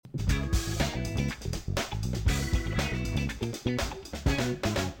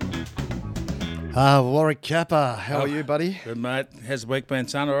Warwick Kappa, how are you, buddy? Good, mate. How's the week been,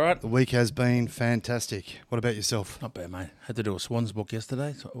 son? All right? The week has been fantastic. What about yourself? Not bad, mate. Had to do a Swans book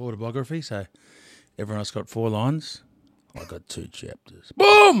yesterday, autobiography, so everyone else got 4 lines. I got 2 chapters.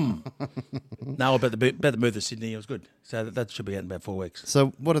 Boom! No, about the move to Sydney, it was good. So that should be out in about 4 weeks. So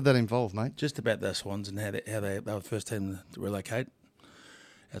what did that involve, mate? Just about the Swans and how they were the first team to relocate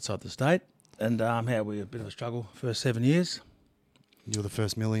outside the state, and how we had a bit of a struggle first 7 years. You were the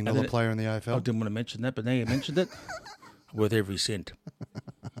first $1 million player in the AFL. I didn't want to mention that, but now you mentioned it. Worth every cent.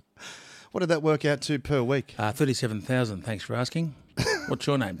 What did that work out to per week? 37,000, thanks for asking. What's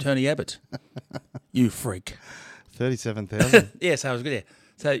your name? Tony Abbott. You freak. 37,000. Yeah, so it was good. Yeah.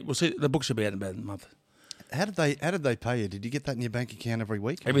 So we'll see. The book should be out in about a month. How did they pay you? Did you get that in your bank account every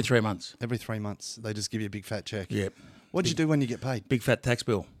week? Every 3 months. Every 3 months. They just give you a big fat check. Yep. What did you do when you get paid? Big fat tax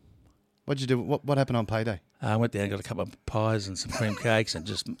bill. What did you do? What happened on payday? I went down and got a couple of pies and some cream cakes and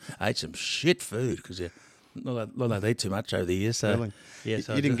just ate some shit food because you're not allowed to eat too much over the years. So, Really? yeah,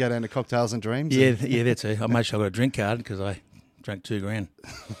 so you didn't go down to Cocktails and Dreams? Yeah, that too. I made sure I got a drink card because I drank $2,000.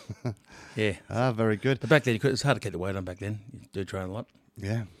 Yeah. Very good. But back then, it's hard to keep the weight on back then. You do train a lot.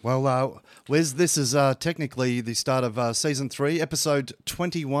 Yeah. Well, Wes, this is technically the start of Season 3, Episode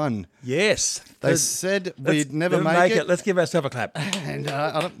 21. Yes. They said we'd never make it. Let's give ourselves a clap. And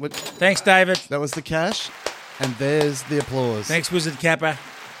Thanks, David. that was the cash. And there's the applause. Thanks, Wizard Kappa.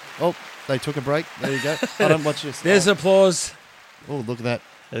 Oh, they took a break. There you go. I don't watch your There's applause. Oh, look at that.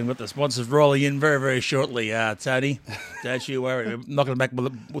 And with the sponsors rolling in very, very shortly, Tony. Don't you worry. We're knocking them back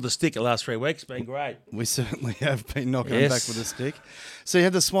with a stick the last 3 weeks. It's been great. We certainly have been knocking them back with a stick. So you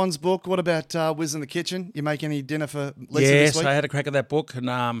had the Swans book. What about Wiz in the Kitchen? You make any dinner for Lisa this week? Yes, I had a crack at that book and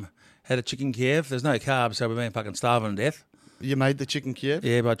had a chicken Kiev. There's no carbs, so we've been fucking starving to death. You made the chicken Kiev?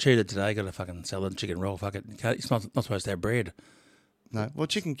 Yeah, but I cheated today. Got a fucking salad and chicken roll. Fuck it. It's not supposed to have bread. No. Well,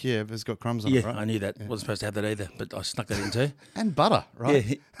 chicken Kiev has got crumbs on it, right? I knew that. Wasn't supposed to have that either, but I snuck that in too. And butter,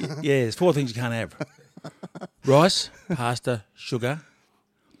 right? Yeah, there's 4 things you can't have. Rice, pasta, sugar,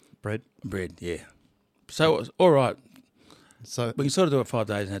 Bread. yeah. So it was all right. So We can sort of do it 5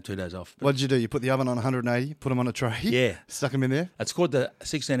 days and have 2 days off. what did you do? You put the oven on 180, put them on a tray? Yeah. Stuck them in there? It's called the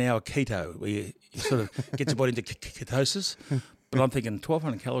 16-hour keto, where you sort of get your body into ketosis. But I'm thinking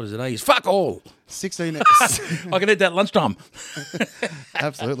 1,200 calories a day is fuck all. 16 I can eat that at lunchtime.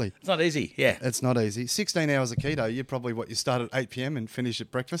 Absolutely. It's not easy, yeah. It's not easy. 16 hours of keto, you're probably you start at 8 p.m. and finish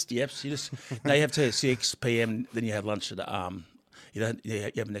at breakfast? Yep, so you have to 6 p.m., then you have lunch at you have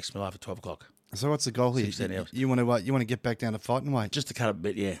an next meal after 12 o'clock. So what's the goal here? 16 hours. You want to get back down to fighting weight? Just to cut it a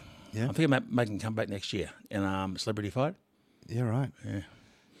bit, yeah. Yeah? I'm thinking about making a comeback next year in a celebrity fight. Yeah, right. Yeah.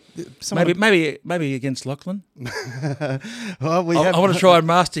 Someone- Maybe against Lachlan. Well, I want to try and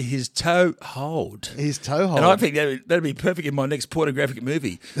master his toe hold. His toe hold. And I think that'd be perfect in my next pornographic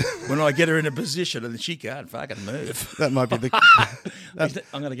movie when I get her in a position and she can't fucking move. That might be the I'm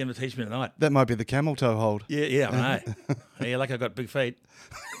going to get him to teach me tonight. that might be the camel toe hold. Yeah, I know. Yeah, like I've got big feet.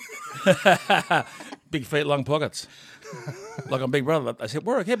 Big feet, long pockets. Like I'm Big Brother. I said,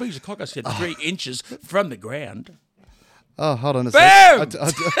 Warwick, how big is your cock? I said, 3 inches from the ground. Oh, hold on a Boom!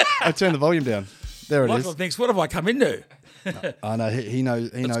 sec. I turned the volume down. There it Michael is. thinks, what have I come into? I know he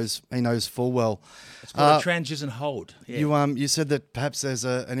knows full well. It's called a transition hold. Yeah. You said that perhaps there's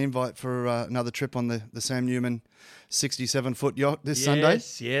an invite for another trip on the Sam Newman 67-foot yacht this Sunday.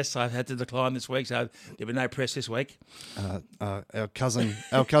 Yes, I've had to decline this week, so there'll be no press this week. Our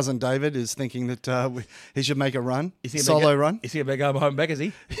cousin David is thinking that he should make a run, Is he gonna solo get- run. Is he going to go home back, is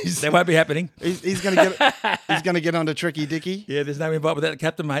he? That won't be happening. He's going to get onto Tricky Dicky. Yeah, there's no invite without the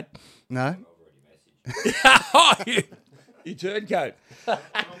captain, mate. No, Oh, you turncoat.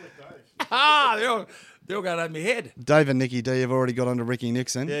 They're all going over my head. Dave and Nicky D have already got onto Ricky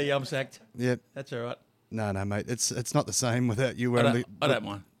Nixon. Yeah, I'm sacked. Yep. That's all right. No, mate. It's not the same without you I wearing don't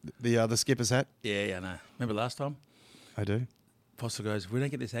mind. the skipper's hat. Yeah, I know. Remember last time? I do. Foster goes, if we don't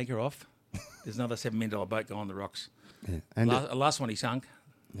get this anchor off, there's another $7 million boat going on the rocks. Yeah. And Last one he sunk,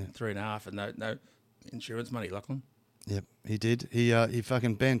 3.5, and no insurance money, Lachlan. yep, he did. He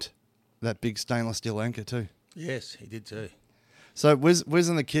fucking bent that big stainless steel anchor too. Yes, he did too. So, Wiz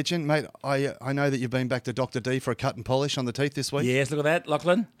in the kitchen, mate. I know that you've been back to Dr. D for a cut and polish on the teeth this week. Yes, look at that,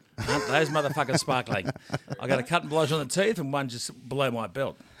 Lachlan. Aren't those motherfuckers sparkling? I got a cut and polish on the teeth and one just below my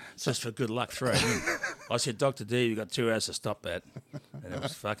belt. Just for good luck throwing in. I said, Dr. D, you got 2 hours to stop that. And it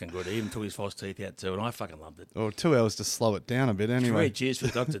was fucking good. He even took his false teeth out too, and I fucking loved it. Or 2 hours to slow it down a bit anyway. 3 cheers for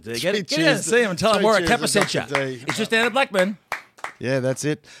Dr. D. Three Get out and cheers see him and tell him three Warwick cheers Kappa to sent you. Dr. D. It's just down at Blackburn. Yeah, that's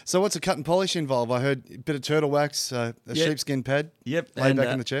it. So what's a cut and polish involve? I heard a bit of turtle wax, a Yeah. sheepskin pad. Yep. Laid and, back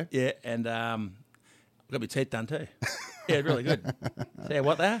in the chair. Yeah, and Got my teeth done too. Yeah, really good. See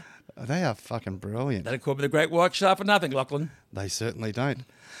what they are? They are fucking brilliant. They don't call me the Great White Shark for nothing, Lachlan. They certainly don't.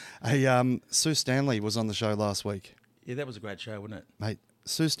 Hey, Sue Stanley was on the show last week. Yeah, that was a great show, wasn't it? Mate,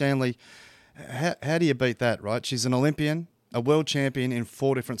 Sue Stanley, how do you beat that, right? She's an Olympian, a world champion in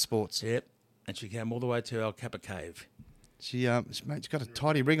 4 different sports. Yep. And she came all the way to El Kappa Cave. She's got a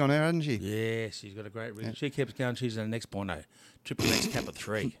tidy rig on her, hasn't she? Yeah, she's got a great rig. Yeah. She keeps going. She's in the next porno. Triple X Kappa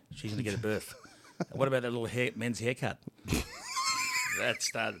 3. She's going to get a birth. And what about that little men's haircut? That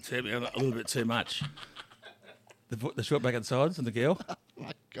started to turn me on a little bit too much. The short back and sides and the girl. Oh my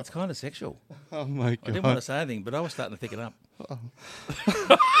God. It's kind of sexual. Oh, my God. I didn't want to say anything, but I was starting to think it up. Oh.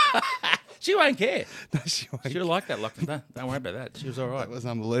 She won't care. No, she won't. She'll like that, Lachlan. Don't worry about that. She was all right. That was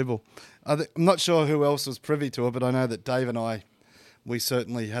unbelievable. I'm not sure who else was privy to it, but I know that Dave and I, we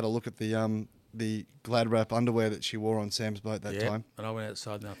certainly had a look at the Glad Wrap underwear that she wore on Sam's boat that time. And I went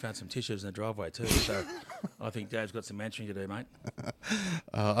outside and I found some tissues in the driveway too. So I think Dave's got some answering to do, mate.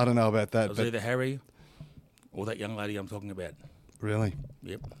 I don't know about that. It was either Harry or that young lady I'm talking about. Really?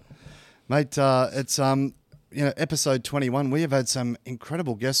 Yep. Mate, it's episode 21. We have had some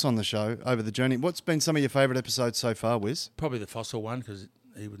incredible guests on the show over the journey. What's been some of your favourite episodes so far, Wiz? Probably the fossil one because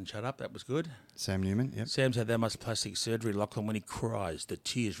he wouldn't shut up. That was good. Sam Newman, yep. Sam's had that much plastic surgery, Lachlan. When he cries, the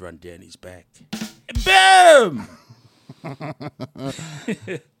tears run down his back. Boom!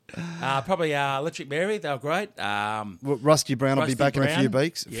 Probably Electric Mary. They were great. Rusty Brown will be back in a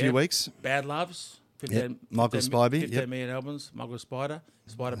few weeks. Bad Loves. 15, yep. Michael Spivey. 15 million albums. Michael Spider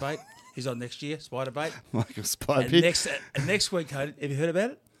Bait. He's on next year. Spider Bait. Michael Spivey. And next week, have you heard about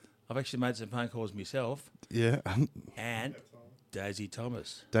it? I've actually made some phone calls myself. Yeah. And Daisy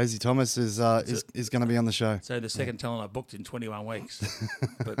Thomas. Daisy Thomas is going to be on the show. So the second talent I booked in 21 weeks.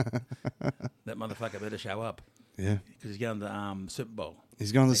 But that motherfucker better show up. Yeah. Because he's going to the Super Bowl.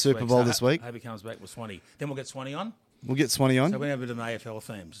 He's going to the Super Bowl this week. I hope he comes back with Swanee. Then we'll get Swanee on. We'll get Swanee on. So we have a bit of an AFL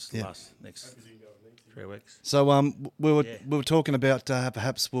theme next 3 weeks. So we were talking about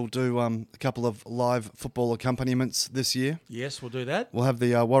perhaps we'll do a couple of live football accompaniments this year. Yes, we'll do that. We'll have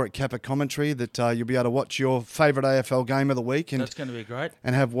the Warwick Kappa commentary that you'll be able to watch your favourite AFL game of the week. And that's going to be great.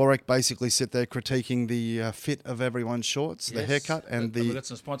 And have Warwick basically sit there critiquing the fit of everyone's shorts, the haircut, and we've got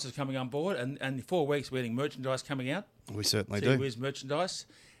some sponsors coming on board. And in 4 weeks, we're getting merchandise coming out. We certainly do. Where's merchandise?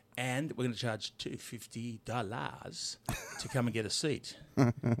 And we're going to charge $250 to come and get a seat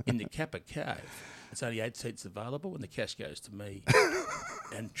in the Kappa Cave. It's only 8 seats available, and the cash goes to me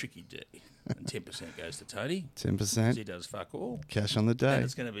and Tricky D. And 10% goes to Tony. 10%. He does fuck all. Cash on the day. And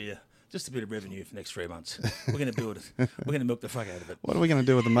it's going to be just a bit of revenue for the next 3 months. We're going to build it. We're going to milk the fuck out of it. What are we going to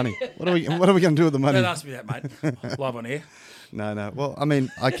do with the money? What are we going to do with the money? Don't ask me that, mate. Live on air. No. Well, I mean,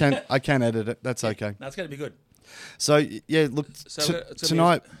 I can edit it. That's okay. No, it's going to be good. So yeah, look.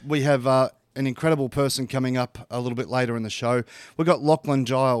 Tonight we have an incredible person coming up a little bit later in the show. We've got Lachlan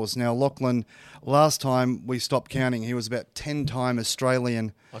Giles. Now, Lachlan, last time we stopped counting, he was about 10-time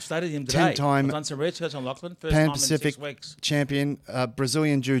Australian. I studied him today. 10-time I've done some research on Lachlan. First Pan time Pacific in 6 weeks. Champion,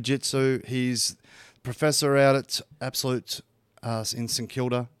 Brazilian Jiu-Jitsu. He's professor out at Absolute in St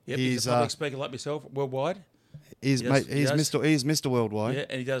Kilda. Yep, he's a public speaker like myself, worldwide. He's Mr. Worldwide. Yeah,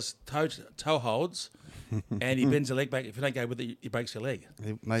 and he does toe holds. And he bends the leg back. If you don't go with it, he breaks your leg.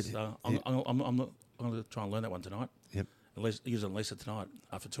 So I'm going to try and learn that one tonight. Yep. Use it on Lisa tonight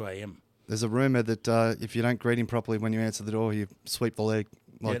after 2 a.m. There's a rumour that if you don't greet him properly when you answer the door, you sweep the leg.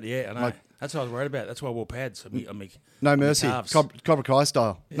 I know. That's what I was worried about. That's why I wore pads. No mercy. Cobra Kai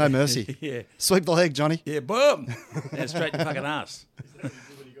style. No mercy. Yeah. Sweep the leg, Johnny. Yeah, boom. And straight in the fucking ass.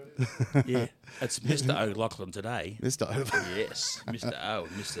 Yeah. It's Mr. O'Loughlin today. Mr. O. Yes. Mr. O.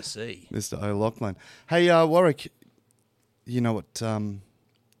 Mr. C. Mr. O'Loughlin. Hey, Warwick, you know what time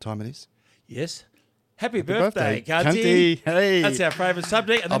it is? Yes. Happy birthday, Cunty. Hey. That's our favourite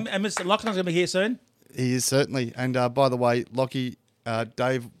subject. And Mr. Loughlin's going to be here soon. He is, certainly. And by the way, Lockie,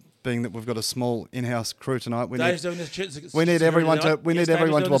 Dave, being that we've got a small in-house crew tonight, we need everyone to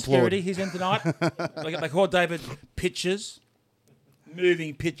applaud. Security. He's in tonight. They call David Pitches.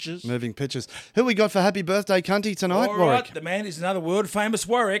 Moving pictures. Who we got for happy birthday, Cunty, tonight, All Warwick? Right, the man is another world-famous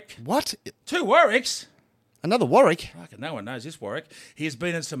Warwick. What? 2 Warwicks. Another Warwick? Fucking no one knows this Warwick. He has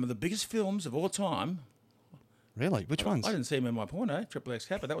been in some of the biggest films of all time. Really? Which ones? I didn't see him in my porno, Triple X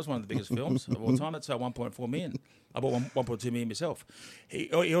Kappa. That was one of the biggest films of all time. That's 1.4 million. I bought 1.2 million myself.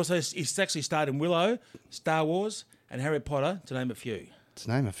 He's actually starred in Willow, Star Wars, and Harry Potter, to name a few.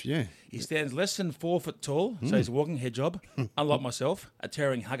 He stands less than 4 foot tall, so he's a walking head job. Unlike myself, a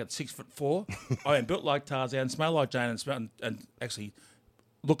tearing hug at 6'4". I am built like Tarzan, smell like Jane, and actually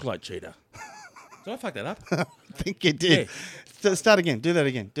look like Cheetah. Did I fuck that up? I think you did. Start again. Do that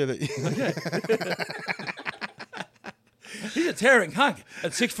again. Do that. He's a tearing hunk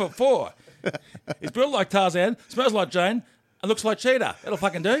at 6'4". He's built like Tarzan, smells like Jane, and looks like Cheetah. That'll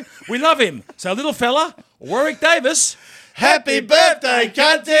fucking do. We love him. So, little fella, Warwick Davis. Happy birthday,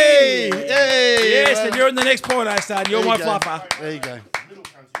 cunty! Yay! Yes, and you're in the next porno star. You're my fluffer. There you go.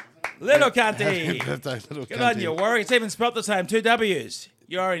 Little cunty. Happy birthday, little Good cunty. on you, Warwick. It's even spelt the same, 2 W's.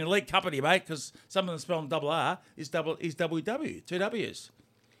 You're an elite company, mate, because some of them spelling double R is WW, 2 W's.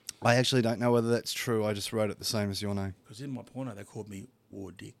 I actually don't know whether that's true. I just wrote it the same as your name. Because in my porno, they called me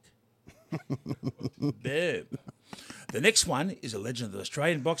War Dick. Boom. The next one is a legend of the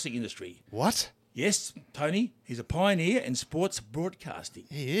Australian boxing industry. What? Yes, Tony. He's a pioneer in sports broadcasting.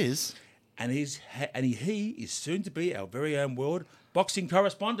 He is. And he is soon to be our very own world boxing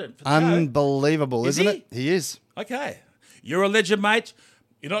correspondent for the Unbelievable, show. isn't it? He is. Okay. You're a legend, mate.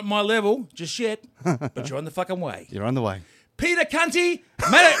 You're not at my level just yet, but you're on the fucking way. You're on the way. Peter Cunty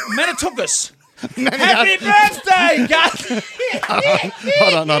Manitukas. Happy birthday, Cunty!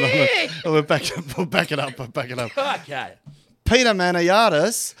 Hold on. We'll back it up. Okay. Peter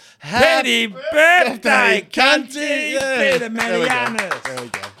Maniatis. Happy birthday, Cunty! Yeah. Peter Maniatis. There we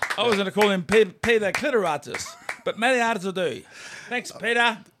go. I was going to call him Peter Clitoratus, but Maniatis will do. Thanks,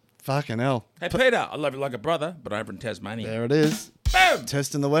 Peter. Fucking hell. Hey, Peter, I love you like a brother, but over in Tasmania. There it is. Boom!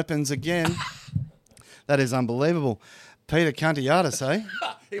 Testing the weapons again. That is unbelievable. Peter Cuntiatis, eh?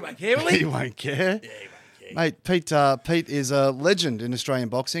 He won't care, will he? He won't care. Yeah, he won't care. Mate, Pete is a legend in Australian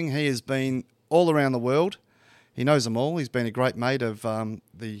boxing. He has been all around the world. He knows them all. He's been a great mate of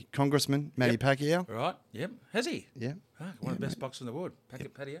the Congressman, Manny Pacquiao. Right, yep. Has he? Yeah. One of the best boxers in the world.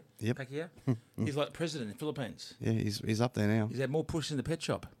 Pacquiao? Yep. Pacquiao? He's like the president in the Philippines. Yeah, he's up there now. He's had more push in the pet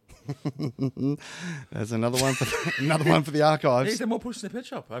shop. There's another one for the archives. He's had more push in the pet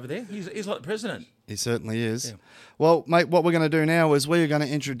shop over there. He's like the president. He certainly is. Yeah. Well, mate, what we're going to do now is we're going to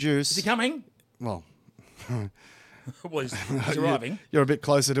introduce... Is he coming? Well... Well, he's arriving. You're a bit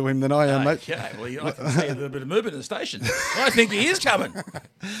closer to him than I am, mate. Okay, well, I can see a little bit of movement in the station. I think he is coming.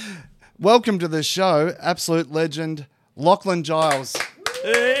 Welcome to the show, absolute legend, Lachlan Giles.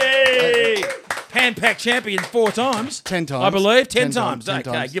 Hey! Hand-packed champion 4 times. 10 times. I believe. 10 times. 10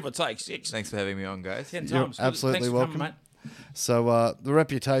 Okay, times. give or take 6. Thanks for having me on, guys. 10 You're times. absolutely Thanks for welcome. coming, mate. So the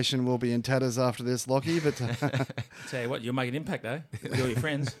reputation will be in tatters after this, Lockie, but... Tell you what, you'll make an impact, though, with all your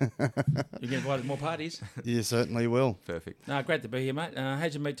friends. You get invited to more parties. You certainly will. Perfect. No, great to be here, mate.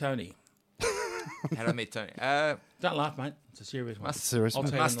 How'd you meet Tony? How did I meet Tony? Don't laugh, mate. It's a serious one. Serious I'll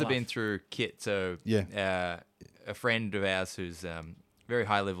one. tell you Must when have to been laugh. through Kit. So Yeah. A friend of ours who's very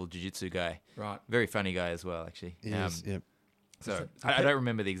high-level jiu-jitsu guy. Right. Very funny guy as well, actually. Yes, yep. So I don't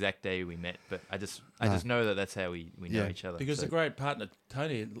remember the exact day we met, but I just know that that's how we know Yeah. each other. Because so. the great partner,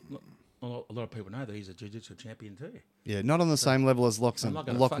 Tony, a lot of people know that he's a jiu-jitsu champion too. Yeah, not on the same level as I'm not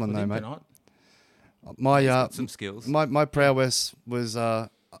going to fuck Lachlan, with though, him mate. tonight. My got some skills. My prowess was I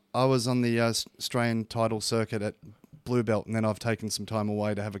was on the Australian title circuit at blue belt, and then I've taken some time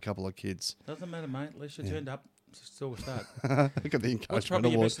away to have a couple of kids. Doesn't matter, mate. At least you turned up. It's still a start. Look at the What's encouragement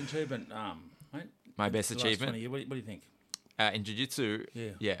probably your award. best achievement, mate? My best The last achievement 20 years. What do you think? in jiu-jitsu.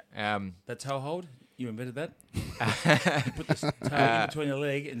 Yeah. Yeah. That toe hold? You invented that? You put the toe in between your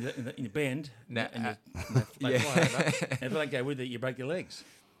leg in your bend. No, and you yeah. fly over. And if it don't go with it, you break your legs.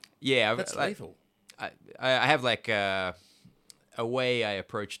 Yeah. That's like, lethal. I have like a way I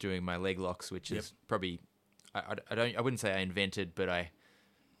approach doing my leg locks, which is probably I wouldn't say I invented, but I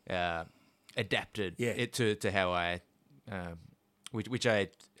adapted it to how I which I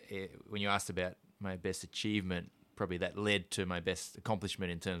when you asked about my best achievement, probably that led to my best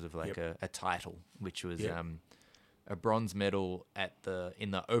accomplishment in terms of like a title, which was a bronze medal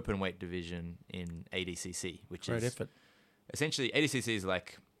in the open weight division in ADCC, which Great is effort. essentially ADCC is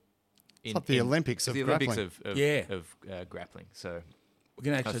like It's like the Olympics of grappling. of grappling. So We're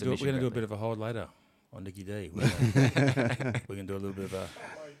going to actually do. We're going to do a bit of a hold later on Nicky D. We're going to do a little bit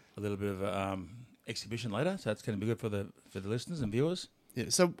of a exhibition later. So it's going to be good for the listeners and viewers. Yeah,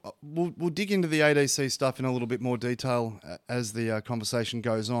 so we'll dig into the ADC stuff in a little bit more detail as the conversation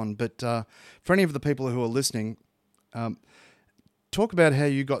goes on. But for any of the people who are listening, talk about how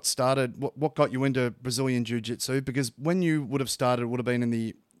you got started. What got you into Brazilian Jiu-Jitsu? Because when you would have started, it would have been in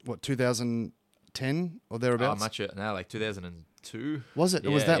the 2010 or thereabouts. much now, like 2002. Was it? It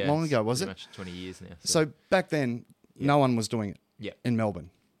was that long ago, was it? Pretty much 20 years now. So back then, no one was doing it. Yeah. In Melbourne,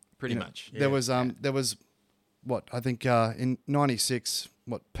 pretty much. there was what I think in '96,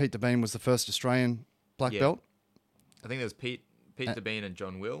 Pete Devine was the first Australian black belt. I think there was Pete Devine and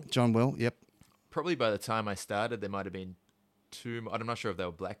John Will. John Will, yep. Probably by the time I started, there might have been two. I'm not sure if they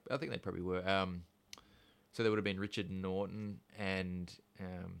were black. I think they probably were. So there would have been Richard Norton and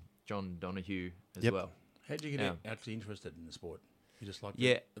John Donahue as well. How did you get actually interested in the sport? You just liked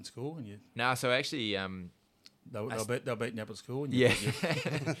Yeah. it at school, and you No, so actually, they'll beat you up at school, and yeah,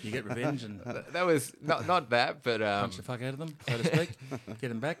 you get revenge and that was not that, but punch the fuck out of them, so to speak, get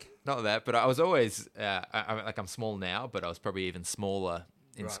them back. not that. But I was always I'm small now, but I was probably even smaller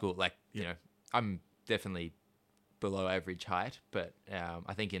in school. Like you know, I'm definitely below average height, but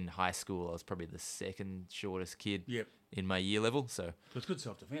I think in high school I was probably the second shortest kid in my year level. So it's good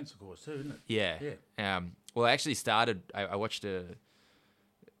self-defense, of course, too, isn't it? Yeah. Well, I actually started. I watched a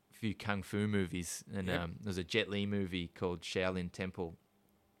few kung fu movies, and there's a Jet Li movie called Shaolin Temple,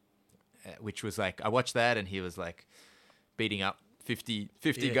 which was like I watched that, and he was like beating up 50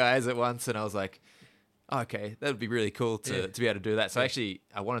 guys at once, and I was like, oh, okay, that would be really cool to be able to do that. So actually,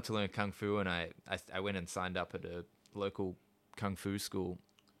 I wanted to learn kung fu, and I went and signed up at a local kung fu school.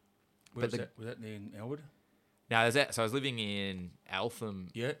 Was that near Elwood? No, so I was living in Altham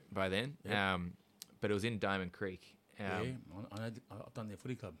by then, but it was in Diamond Creek. I've done their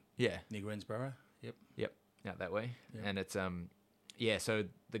footy club. Yeah. Near Greensborough. Yep. Out that way. Yep. And it's so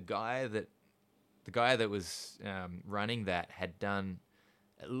the guy that was running that had done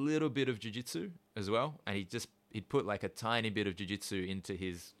a little bit of jiu-jitsu as well, and he'd put like a tiny bit of jiu-jitsu into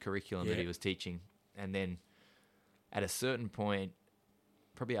his curriculum that he was teaching. And then at a certain point,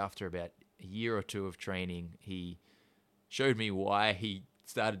 probably after about a year or two of training, he showed me why he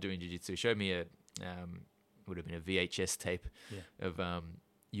started doing jiu-jitsu. Showed me a would have been a VHS tape of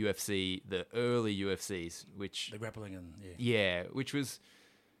UFC, the early UFCs, which the grappling and which was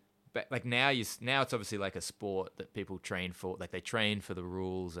like now it's obviously like a sport that people train for. Like they train for the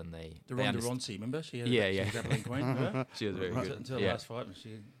rules, and the Ronda Rousey, remember? She had she was a grappling queen. Remember? She was very good until the last fight, and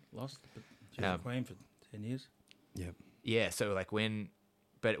she lost. But she was a queen for 10 years. Yep. Yeah. So like when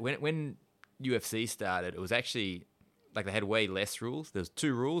UFC started, it was actually like they had way less rules. There was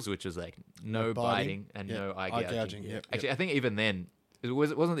 2 rules, which was like no biting and no eye gouging. Actually, I think even then it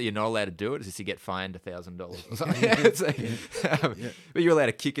wasn't that you're not allowed to do it. It's just you get fined $1,000 or something. It's like, but you're allowed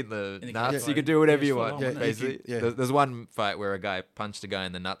to kick in the nuts. You can do whatever you want. Basically, there's one fight where a guy punched a guy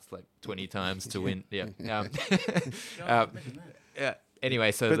in the nuts like 20 times to win. Yeah.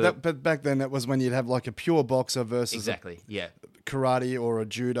 Anyway, so but back then it was when you'd have like a pure boxer versus karate or a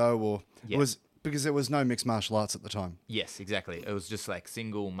judo, or it was. Because there was no mixed martial arts at the time. Yes, exactly. It was just like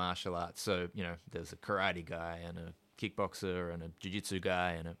single martial arts. So, you know, there's a karate guy and a kickboxer and a jiu-jitsu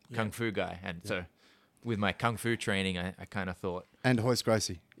guy and a kung fu guy. And so with my kung fu training, I kind of thought... And Hoist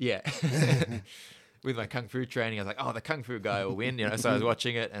Gracie. Yeah. With my kung fu training, I was like, oh, the kung fu guy will win. You know, so I was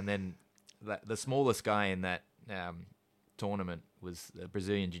watching it. And then the smallest guy in that tournament was a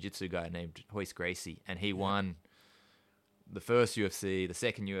Brazilian jiu-jitsu guy named Hoist Gracie. And he won the first UFC, the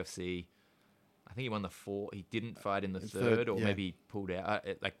second UFC... I think he won the 4th. He didn't fight in the third, or maybe he pulled out.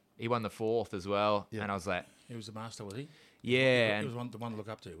 He won the 4th as well, and I was like, he was the master, was he? Yeah, he was the one to look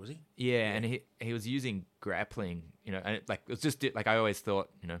up to, was he? Yeah, and he was using grappling, you know, and it was just like I always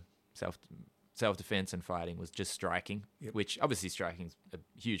thought, you know, self defense and fighting was just striking, which obviously striking is a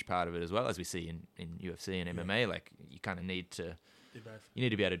huge part of it as well, as we see in UFC and MMA. Like you kind of need to do both. You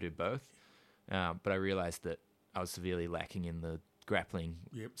need to be able to do both. But I realized that I was severely lacking in the grappling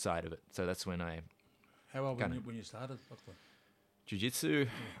side of it. So that's when I... How old when you started? Jiu-jitsu,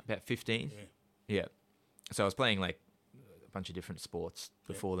 about 15. Yeah. So I was playing like a bunch of different sports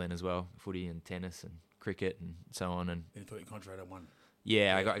before then as well. Footy and tennis and cricket and so on. And then you thought you concentrated on one.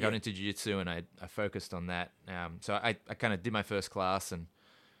 Yeah, I got into jiu-jitsu and I focused on that. So I kind of did my first class and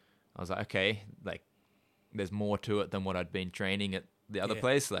I was like, okay, like there's more to it than what I'd been training at the other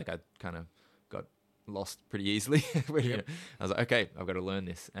place. Like I kind of got lost pretty easily. You know, I was like, okay, I've got to learn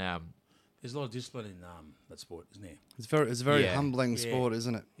this. There's a lot of discipline in that sport, isn't there? It's a very humbling sport,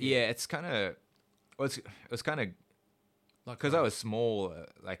 isn't it? Yeah, it's kind of... Well, it was kind of... Because I was small,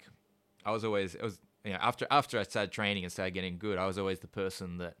 like, I was always... It was, you know, after I started training and started getting good, I was always the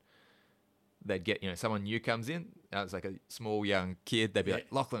person that they'd get, you know, someone new comes in. I was like a small young kid. They'd be like,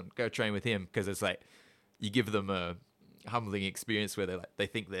 Lachlan, go train with him. Because it's like, you give them a humbling experience where they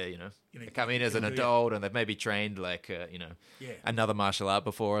think they're, you know, they come in as an adult and they've maybe trained like, you know, another martial art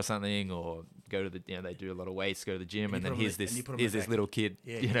before or something, or go to the, you know, they do a lot of weights, go to the gym, and then here's this little kid,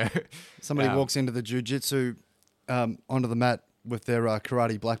 you know. Somebody walks into the jiu-jitsu onto the mat with their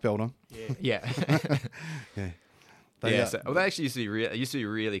karate black belt on. Yeah. So, well, that actually used to be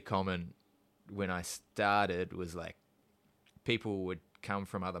really common when I started. Was like people would come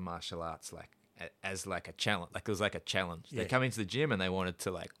from other martial arts like as like a challenge. Like it was like a challenge. They come into the gym and they wanted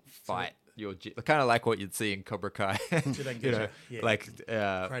to like fight. your kind of like what you'd see in Cobra Kai, like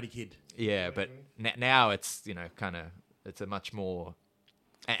Karate Kid. Yeah, but now it's kind of it's a much more,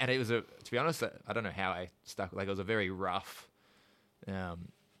 and it was to be honest, I don't know how I stuck. Like it was a very rough,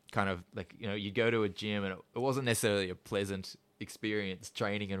 kind of like you go to a gym and it wasn't necessarily a pleasant experience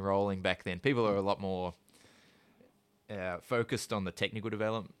training and rolling back then. People are a lot more focused on the technical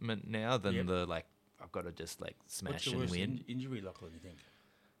development now than the like. I've got to just like smash and win. Injury, Lachlan, you think?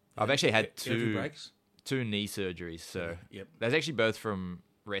 I've actually had breaks? 2 knee surgeries. So yep. That's actually both from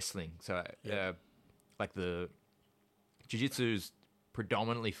wrestling. So like the jiu-jitsu's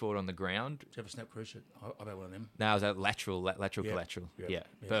predominantly fought on the ground. Did you have a snap cruciate? I've had one of them. No, I was at lateral collateral. Yep. Yeah.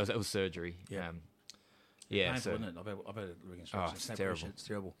 But it was surgery. Yep. Yeah. Painful, So isn't it? I've had a reconstruction. it's Snap terrible. cruciate. It's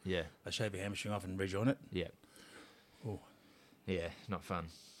terrible. Yeah. They shave your hamstring off and rejoin it. Yeah. Oh. Yeah, not fun.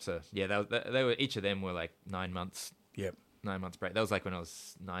 So yeah, they were each of them were like 9 months. Yep. 9 months break. That was like when I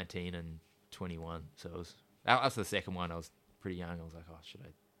was 19 and 21. So it was after the second one, I was pretty young. I was like, oh, should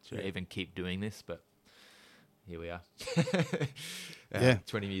I even keep doing this? But here we are.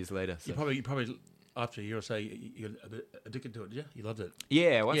 20 years later. So. You probably after a year or so you got a bit addicted to it, did you? You loved it.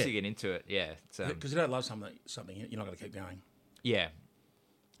 Yeah, once you get into it, yeah. Because you don't love something, you're not going to keep going. Yeah,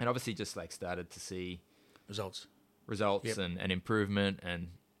 and obviously just like started to see Results yep. and improvement, and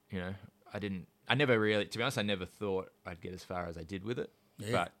I never really, to be honest, I never thought I'd get as far as I did with it,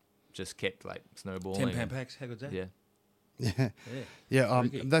 but just kept like snowballing. 10-pound packs, how good's that? Yeah.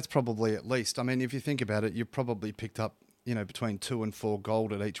 That's probably at least. I mean, if you think about it, you probably picked up, between 2 and 4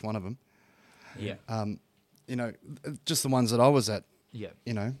 gold at each one of them. Yeah. Just the ones that I was at. Yeah.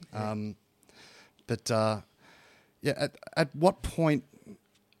 But at what point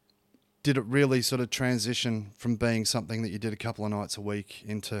did it really sort of transition from being something that you did a couple of nights a week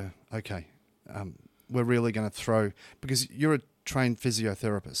into, okay, we're really going to throw, because you're a trained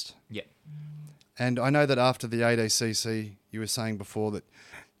physiotherapist. Yeah. And I know that after the ADCC, you were saying before that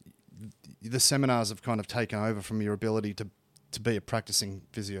the seminars have kind of taken over from your ability to be a practicing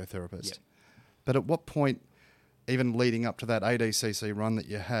physiotherapist. Yeah. But at what point, even leading up to that ADCC run that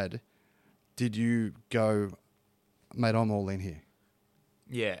you had, did you go, mate, I'm all in here?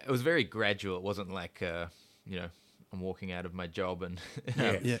 Yeah, it was very gradual. It wasn't like, I'm walking out of my job and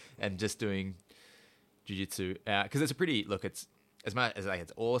and just doing jiu-jitsu. Because it's a pretty, it's as much as like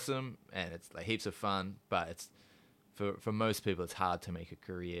it's awesome and it's like heaps of fun, but it's for most people it's hard to make a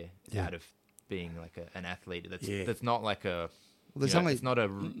career out of being like an athlete. That's not like a. Well, it's not a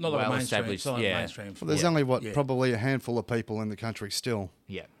well-established. Mainstream. Well, there's only probably a handful of people in the country still.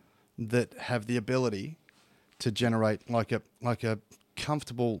 Yeah. That have the ability to generate like a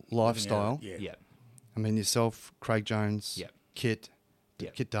comfortable lifestyle. Yeah. I mean, yourself, Craig Jones, Kit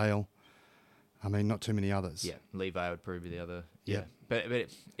Dale. I mean, not too many others. Yeah, Levi would probably be the other. Yeah. But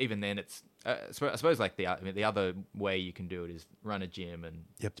even then, it's I suppose like the other way you can do it is run a gym and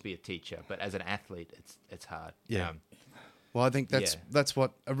to be a teacher. But as an athlete, it's hard. Yeah. Well, I think that's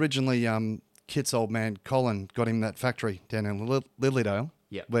what originally Kit's old man Colin got him that factory down in Lilydale.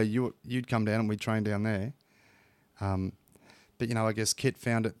 Yeah. Where you'd come down and we'd train down there. But I guess Kit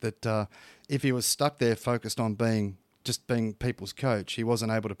found it that if he was stuck there focused on being people's coach, he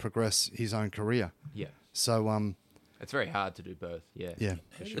wasn't able to progress his own career. Yeah. So it's very hard to do both. Yeah. Yeah.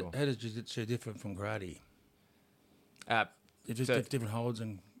 For sure. How does jiu-jitsu different from karate? Just different holds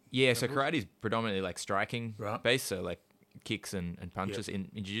and. Yeah, so karate is predominantly like striking right. based, so like kicks and punches. In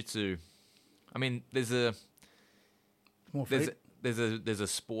jiu-jitsu, I mean, there's a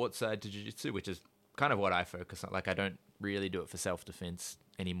sport side to jiu-jitsu, which is kind of what I focus on. Like, I don't really do it for self-defense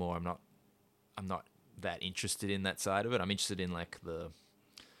anymore. I'm not that interested in that side of it. I'm interested in like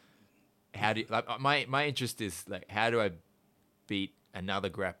my interest is like, how do I beat another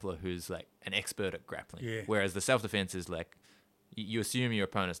grappler who's like an expert at grappling? Yeah. Whereas the self-defense is like, you assume your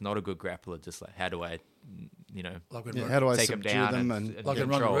opponent's not a good grappler, just like, how do I, how do I take them down and like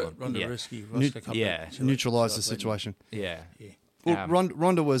control Ronda them? Rousey, neutralize the situation. Yeah. Well,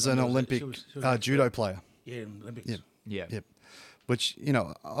 Ronda was an Olympic judo player. Yeah, in Olympics. Yeah. Yep. Which,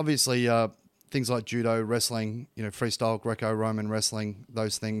 obviously things like judo, wrestling, freestyle, Greco-Roman wrestling,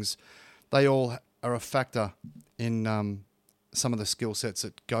 those things, they all are a factor in some of the skill sets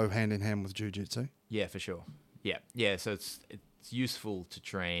that go hand in hand with jiu-jitsu. Yeah, for sure. Yeah. Yeah, so it's useful to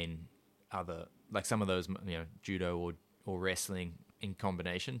train other, like some of those, judo or wrestling in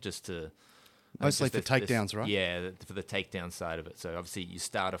combination, just to... Mostly for takedowns, right? Yeah, for the takedown side of it. So obviously you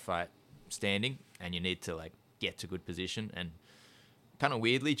start a fight standing and you need to like get to good position, and kind of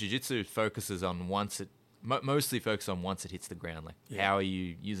weirdly, jiu-jitsu focuses on mostly once it hits the ground. Like how are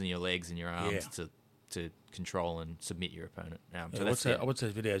you using your legs and your arms to to control and submit your opponent. So I watched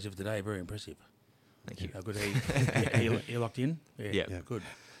those videos of today. Very impressive. Thank you. How good he locked in. Yeah, good.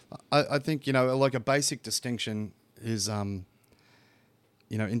 I think, like a basic distinction is, in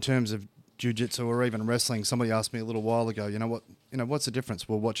terms of jiu-jitsu or even wrestling. Somebody asked me a little while ago, what's the difference?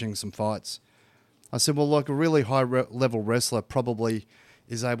 We're watching some fights. I said, well, like a really high-level wrestler probably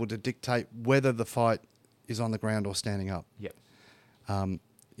is able to dictate whether the fight is on the ground or standing up. Yep.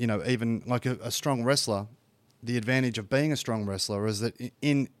 Even like a strong wrestler, the advantage of being a strong wrestler is that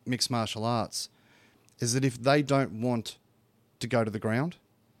in mixed martial arts is that if they don't want to go to the ground,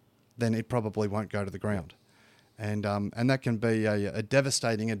 then it probably won't go to the ground. And that can be a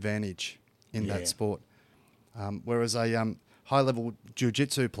devastating advantage in that sport. Whereas a high-level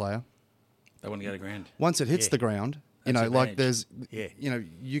jiu-jitsu player, they want to go to the ground. Once it hits the ground, like there's, Yeah.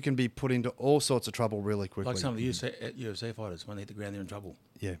 you can be put into all sorts of trouble really quickly. Like some of the UFC fighters, when they hit the ground, they're in trouble.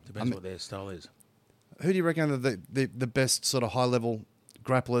 Yeah. Depends what their style is. Who do you reckon are the best sort of high-level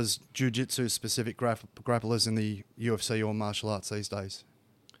grapplers, jiu-jitsu specific grapplers in the UFC or martial arts these days?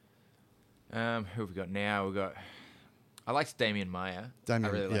 Who have we got now? I liked Damian Maia. I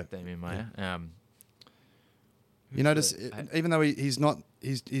really like Damian Maia. Yeah. You notice, even though he's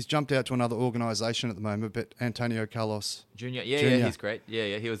jumped out to another organisation at the moment, but Antonio Carlos Junior, yeah, he's great.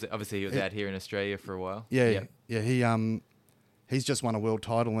 Yeah, he was out here in Australia for a while. Yeah. He's just won a world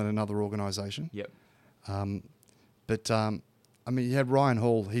title in another organisation. Yep. You had Ryan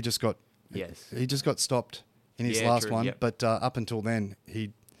Hall. He just got stopped in his last one. Yep. But up until then,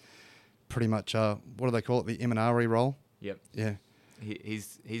 he pretty much what do they call it? The Imanari roll. Yep. Yeah.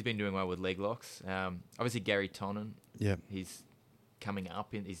 He's been doing well with leg locks. Obviously Gary Tonnen. Yeah. He's coming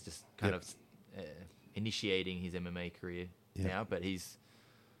up and he's just kind of initiating his MMA career now, but he's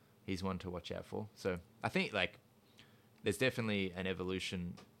one to watch out for. So I think there's definitely an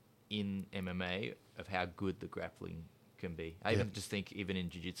evolution in MMA of how good the grappling can be. I even just think even in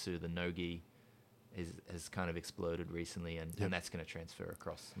jiu-jitsu, the no-gi has kind of exploded recently, and that's going to transfer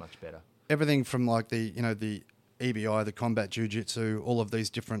across much better. Everything from like the EBI, the combat jiu-jitsu, all of these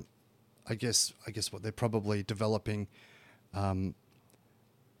different, I guess what they're probably developing, a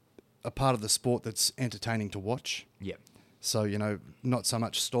part of the sport that's entertaining to watch. Yep. So, not so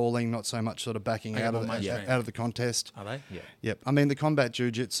much stalling, not so much sort of backing out of the contest. Are they? Yeah. Yep. I mean, the combat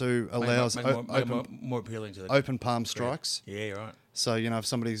jiu-jitsu allows more appealing to the open palm strikes. Yeah, you're right. So, if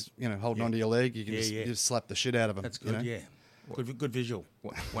somebody's, holding onto your leg, you can just slap the shit out of them. That's good, yeah. Good visual.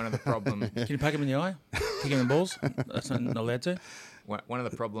 One of the problems... Can you poke him in the eye? Kick him in the balls? That's not allowed to? One of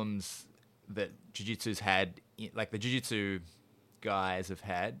the problems that jiu-jitsu's had, like the jiu-jitsu guys have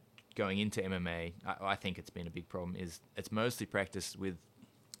had going into MMA, I think it's been a big problem, is it's mostly practiced with,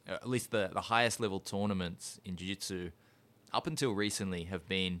 at least the highest level tournaments in jiu-jitsu, up until recently have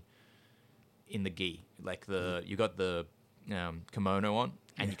been in the gi. Like you got the kimono on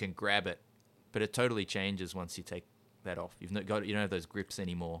and you can grab it, but it totally changes once you take that off. You don't have those grips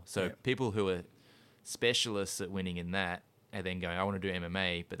anymore. So people who are specialists at winning in that are then going, I want to do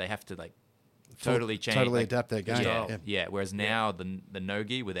MMA, but they have to totally change, adapt their game. Yeah. Whereas now the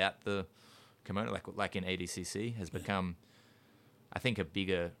no-gi without the kimono, like in ADCC, has become, I think, a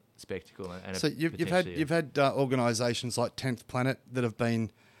bigger spectacle. And so you've had organisations like 10th Planet that have been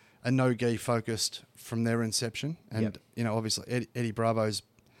a no-gi focused from their inception, and obviously Eddie Bravo's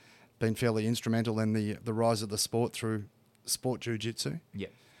been fairly instrumental in the rise of the sport through sport jiu-jitsu. Yeah.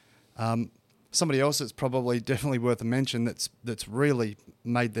 Somebody else that's probably definitely worth a mention that's really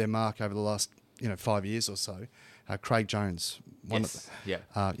made their mark over the last 5 years or so, Craig Jones.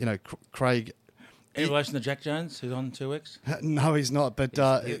 Craig. In relation to Jack Jones, who's on 2X? No, he's not. But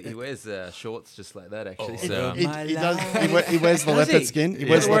he wears shorts just like that, actually. He does. He wears the leopard skin. He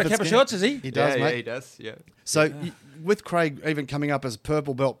wears a couple of shorts, does he? He does, mate. Yeah, he does. Yeah. So with Craig even coming up as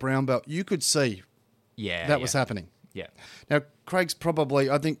purple belt, brown belt, you could see that was happening. Yeah. Now Craig's probably,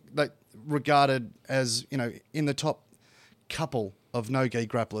 I think, regarded as in the top couple of no-gi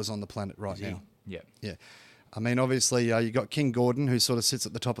grapplers on the planet right now. Yeah. Yeah. I mean, obviously, you got King Gordon, who sort of sits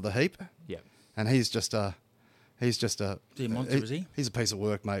at the top of the heap. Yeah. And he's just a monster, is he? He's a piece of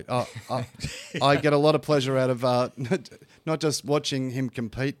work, mate. I get a lot of pleasure out of not just watching him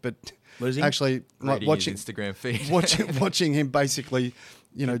compete, but actually watching his Instagram feed, watching him basically,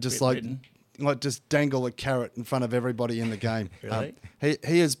 just dangle a carrot in front of everybody in the game. Really?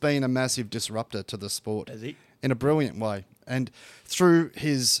 He has been a massive disruptor to the sport. Has he? In a brilliant way, and through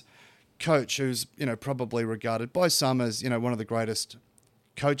his coach, who's probably regarded by some as one of the greatest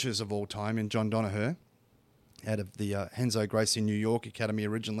coaches of all time, in John Danaher, out of the Renzo Gracie New York Academy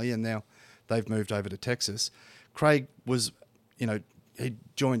originally, and now they've moved over to Texas. Craig was, he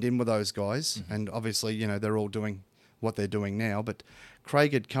joined in with those guys, and obviously, you know, they're all doing what they're doing now. But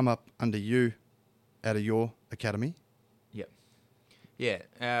Craig had come up under you out of your academy. Yep.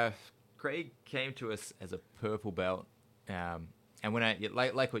 Yeah. Craig came to us as a purple belt, and when I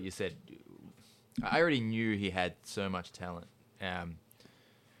like what you said, I already knew he had so much talent,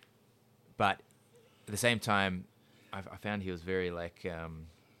 but at the same time, I found he was very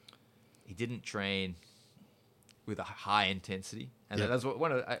he didn't train with a high intensity, and that's what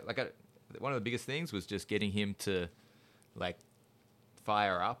one of the biggest things was just getting him to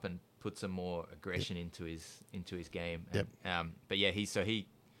fire up and put some more aggression into his game. Yep. But yeah, it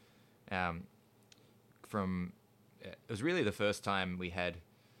was really the first time we had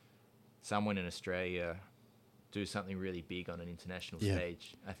someone in Australia do something really big on an international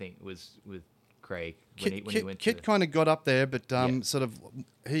stage. I think it was with Craig when he went. Kit kind of got up there, but sort of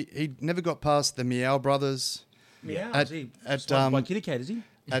he never got past the Meow brothers. Meow, at by Kitty Cat, is he?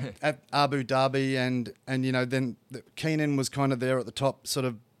 at Abu Dhabi, and you know, then Keenan was kind of there at the top, sort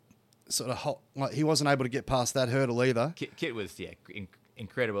of hot. Like, he wasn't able to get past that hurdle either. Kit was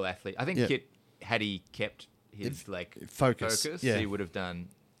incredible athlete. I think Kit, had he kept his focus, he would have done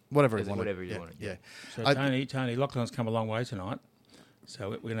whatever he wanted. Whatever he wanted. Yeah. So Tony Lachlan's come a long way tonight. So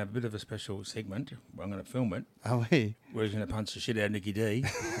we're going to have a bit of a special segment. I'm going to film it. Oh, he? Where he's going to punch the shit out of Nicky D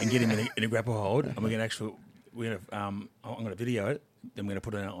and get him in a grapple hold, and I'm going to video it. Then we're going to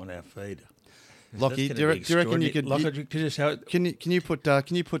put it out on our feed. Lockie, do you reckon you could? Can you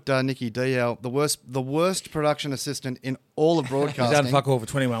put Nicky D out, the worst production assistant in all of broadcasting? He's done fuck all for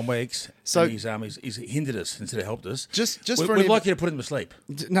 21 weeks. So he's hindered us instead of helped us. We'd like you to put him to sleep.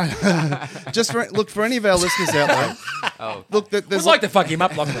 No, just for any of our listeners out there. Look, we'd like to fuck him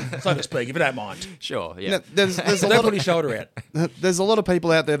up, so to speak, if you don't mind. Sure, yeah. There's a lot put his shoulder out. There's a lot of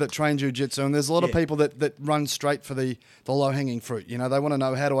people out there that train jiu-jitsu, and there's a lot of people that run straight for the low-hanging fruit. You know, they want to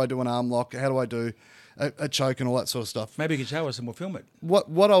know, how do I do an arm lock? How do I do a choke and all that sort of stuff? Maybe you can show us and we'll film it.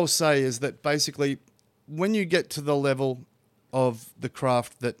 What I'll say is that basically, when you get to the level of the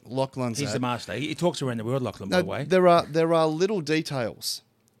craft that Lachlan's he's the master. He talks around the world, Lachlan, by the way. There are little details.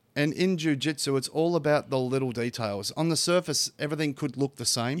 And in jiu-jitsu, it's all about the little details. On the surface, everything could look the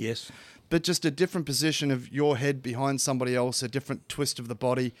same. Yes. But just a different position of your head behind somebody else, a different twist of the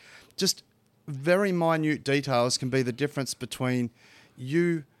body. Just very minute details can be the difference between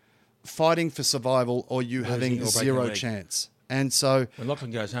you fighting for survival or you having zero chance. And so, when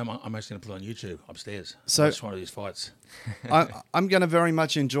Lachlan goes home, I'm actually going to put it on YouTube upstairs. So watch one of these fights. I'm going to very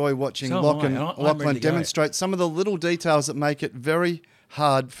much enjoy watching Lachlan demonstrate some of the little details that make it very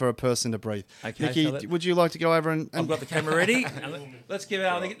hard for a person to breathe. Okay, Nicky, would you like to go over and I've got the camera ready. Let's give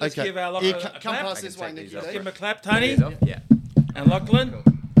our Lachlan a clap. Come past this way, Nicky. Let's give him a clap, Tony. Yeah. And Lachlan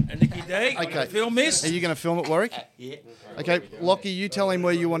and Nicky D. I'm going to film this. Are you going to film it, Warwick? Yeah. Okay, Lockie, you tell him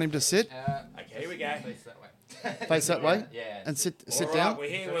where you want him to sit. Okay, here we go. Face that way. Yeah. And sit All down. Right, we're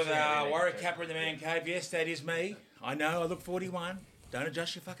here with Warwick Capper in the Man Cave. Yes, that is me. I know, I look 41. Don't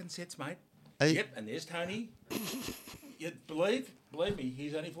adjust your fucking sets, mate. Hey. Yep, and there's Tony. You believe me,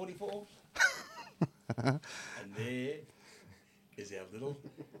 he's only 44. And there is our little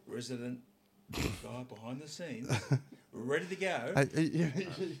resident guy behind the scenes, ready to go.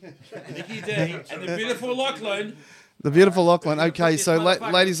 Nicky D and the beautiful Lachlan. The beautiful Lachlan. Okay, so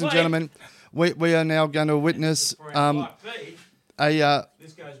ladies and gentlemen, we are now going to witness a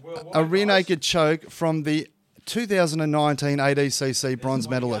rear naked choke from the 2019 ADCC bronze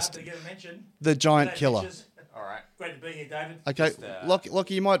medalist, the Giant Killer. All right. Great to be here, David. Okay,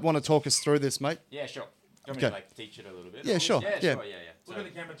 Lockie, you might want to talk us through this, mate. Yeah, sure. You want me to teach it a little bit? Yeah, sure. Yeah. Look at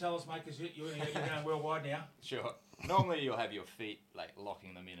the camera, tell us, mate, because you're going worldwide now. Sure. Normally you'll have your feet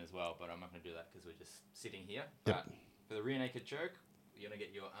locking them in as well, but I'm not going to do that because we're just sitting here. Yep. But for the rear naked choke, you're going to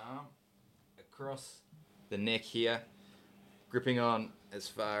get your arm across the neck here, gripping on as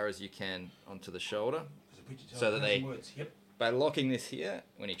far as you can onto the shoulder, so that by locking this here,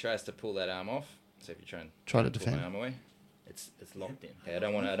 when he tries to pull that arm off, so if you try to defend pull my arm away, it's locked in. Okay, I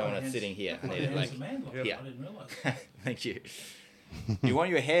don't want it sitting here. I need it yeah. I didn't realise. Thank you. You want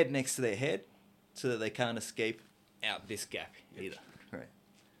your head next to their head so that they can't escape out this gap either. Right.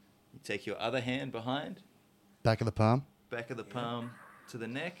 You take your other hand behind. Back of the palm To the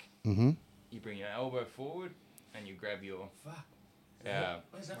neck. Mm-hmm. You bring your elbow forward and you grab your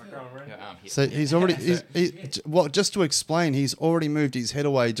arm here. So he's already just to explain, he's already moved his head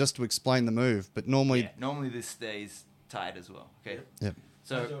away just to explain the move, but normally this stays tight as well. Okay. Yep.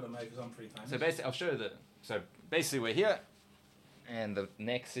 So basically, I'll show you So basically, we're here, and the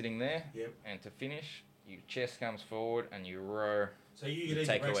neck sitting there. Yep. And to finish, your chest comes forward and you row So you could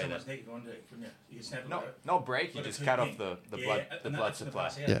take break away someone's that. neck if you wanted to, couldn't you? You could snap it Not like not break. You Like a just two cut pin. off the Yeah, blood and blood that's the supply.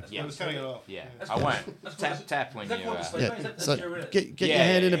 pass out. Yeah. That's It's cutting it off. Yeah, That's I called- won't that's tap called- tap when is that you. called a sleep? Yeah. Is that- So that's your- get Yeah, your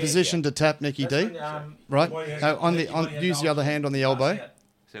hand in a yeah, position to tap, Nicky That's D. when, Right? your body has- On the your body has use the other hand on the elbow. pass out.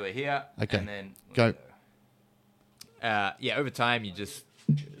 So we're here. Okay. And then Go. Yeah, over time you just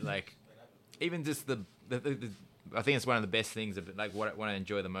like even just the I think it's one of the best things about like what I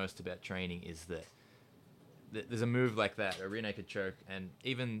enjoy the most about training is that there's a move like that, a rear naked choke, and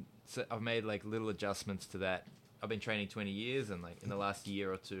even so I've made like little adjustments to that. I've been training 20 years, and like in the last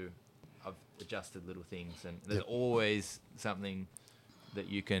year or two, I've adjusted little things, and there's Yep. always something that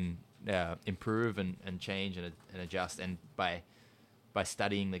you can improve and change and adjust, and by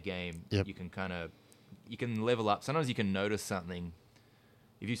studying the game, Yep. you can level up. Sometimes you can notice something.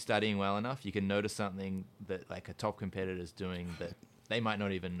 If you're studying well enough, you can notice something that like a top competitor's doing that they might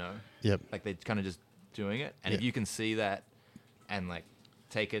not even know. Yep. Like they're kind of just doing it. And if Yeah. you can see that and like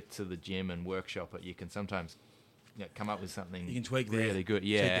take it to the gym and workshop it, you can sometimes come up with something You can tweak really their, good.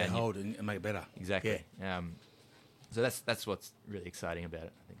 Yeah. tweak their and you- hold and make it better. exactly. So that's what's really exciting about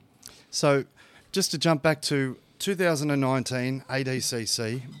it, I think. So, just to jump back to 2019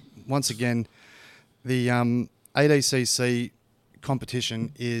 ADCC, once again, the ADCC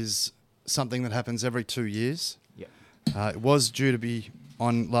competition is something that happens every 2 years. Yeah. It was due to be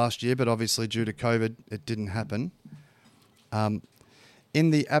on last year, but obviously due to COVID, it didn't happen.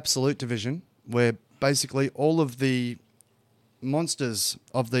 In the absolute division, where basically all of the monsters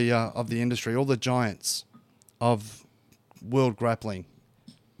of the industry, all the giants of world grappling,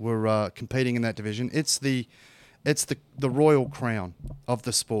 were competing in that division. It's the royal crown of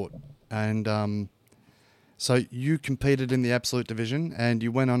the sport, and so you competed in the absolute division, and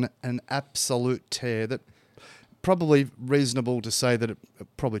you went on an absolute tear that probably reasonable to say that it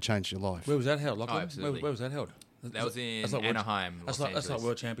probably changed your life. Where was that held? Lachlan? absolutely. Where was that held? That was in That's like Anaheim, That's Los like, that's like Angeles.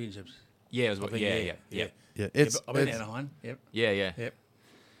 World Championships. Yeah, it was. I think, Yeah. Yeah, Yeah, it's but I've been to it's- Anaheim. Yep. Yeah. Yep.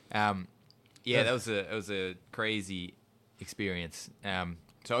 Yeah, that was a crazy experience.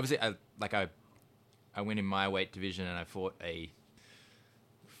 So obviously, I went in my weight division and I fought I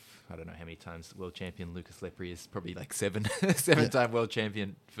don't know how many times world champion Lucas Lepri is, probably like seven-time world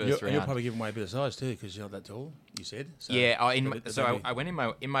champion first round. You're probably giving away a bit of size too because you're not that tall. You said. So Yeah, maybe- I went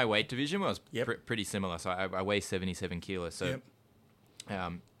in my weight division where I was Yep. pretty similar. So I weigh 77 kilos. So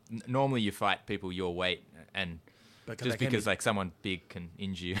Yep. normally you fight people your weight, and But just they can because be- like someone big can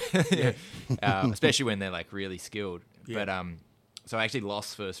injure you, especially when they're like really skilled. Yeah. But so I actually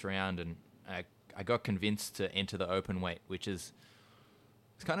lost first round, and I got convinced to enter the open weight, which is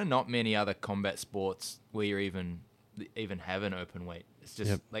it's kind of not many other combat sports where you even have an open weight. It's just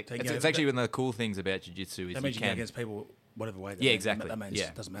Yep. like So you it's, go- it's actually one of the cool things about jiu-jitsu is That means you you go can against people whatever way. Yeah, exactly. That means Yeah.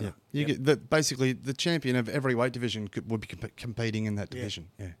 it doesn't Yeah. matter. You Yep. get basically the champion of every weight division would be competing in that division.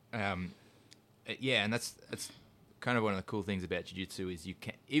 Yeah. Yeah, and that's kind of one of the cool things about jiu-jitsu is you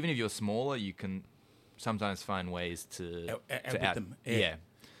can, even if you're smaller, you can sometimes find ways to Outwit them, yeah. Yeah.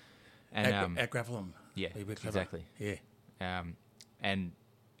 And Out-grapple them. yeah, Be a bit clever. exactly. Yeah. And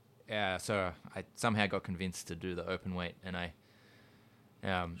so I somehow got convinced to do the open weight, and I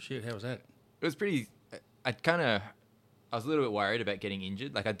Shit, how was that? it was pretty. I was a little bit worried about getting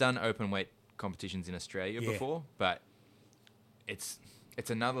injured. Like I'd done open weight competitions in Australia Yeah. before, but it's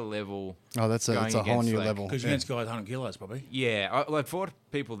another level. Oh, that's a Going whole against, new like- level. Because Yeah. against guys 100 kilos probably. Yeah, I'd fought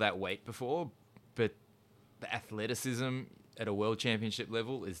people that weight before, but the athleticism at a world championship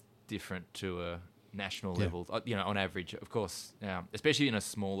level is different to a national Yeah. level. On average, of course, especially in a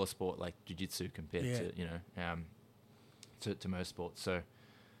smaller sport like jiu-jitsu compared Yeah. to to most sports. So,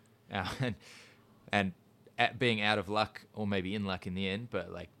 and at being out of luck, or maybe in luck in the end,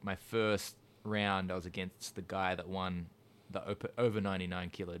 but like my first round, I was against the guy that won the over 99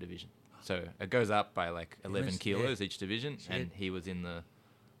 kilo division. So it goes up by like 11 missed, kilos yeah. each division, Shit. and he was in the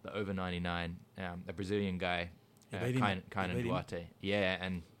over 99, a Brazilian guy, You beat him? You Kainan beat him? Duarte. Yeah,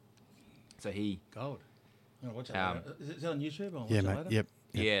 and so he, Gold. I'm gonna watch that Um, later. Is it on YouTube? I'll watch Yeah, it mate. later. Yep.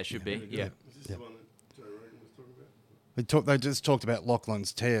 yeah, it should be, Really good. yeah. Is this Yeah. the one that Joe Rogan was talking about? They just talked about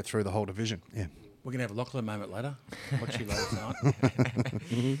Lachlan's tear through the whole division. Yeah. We're gonna have a Lachlan moment later. Watch you later tonight.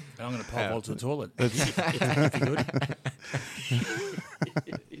 And I'm gonna pole vault to the toilet. if you're good.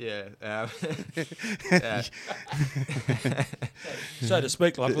 Yeah. So to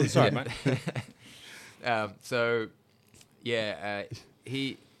speak, Lachlan. Sorry, mate. So, yeah,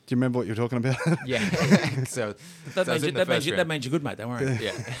 he, Do you remember what you were talking about? yeah. so, That, so I was means, in the that, means first you, that round. means you're good, mate. Don't worry.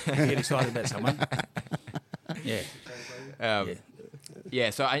 Yeah. Get excited about someone. Yeah. Yeah. Yeah.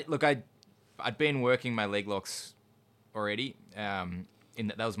 So I'd been working my leg locks already. That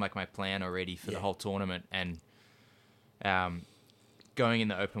was like my plan already for the Yeah. whole tournament, and going in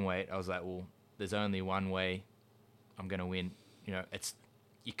the open weight, I was like, well, there's only one way I'm going to win. You know,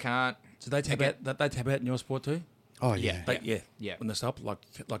 you can't. So they tap out. They tap out in your sport too. Oh yeah. Yeah. When they stop, like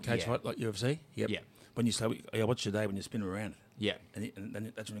cage fight, like UFC. Yep. Yeah. When you say, what's your day when you spin around? Yeah. And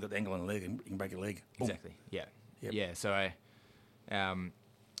then that's when you got the angle on the leg and you can break your leg. Exactly. Yeah. Yep. Yeah. So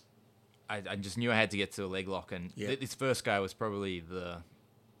I just knew I had to get to a leg lock, and this first guy was probably the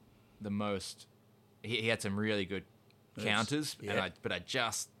most. He had some really good counters, and I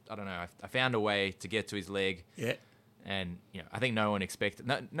don't know. I found a way to get to his leg. Yeah. And I think no one expected.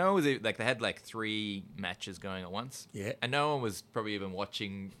 No one was like, they had like 3 matches going at once. Yeah. And no one was probably even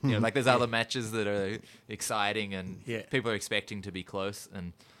watching. Like there's other matches that are exciting and people are expecting to be close.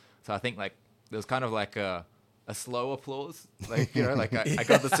 And so I think like there was kind of like a slow applause. Like like I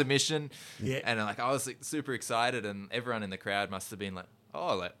got the submission. Yeah. And like I was like, super excited, and everyone in the crowd must have been like,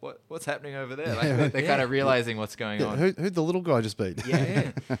 oh, like what's happening over there? Like they're kind of realizing what's going on. Who'd the little guy just beat?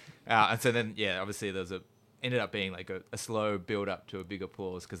 Yeah. And so then obviously there was ended up being like a slow build up to a big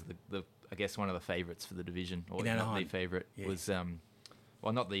applause, because the I guess one of the favourites for the division, or not the favourite, was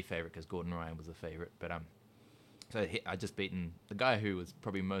well, not the favourite because Gordon Ryan was the favourite, but so I just beaten the guy who was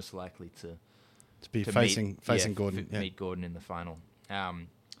probably most likely to facing Gordon, meet Gordon in the final.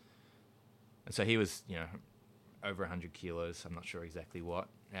 So he was over 100 kilos. I'm not sure exactly what.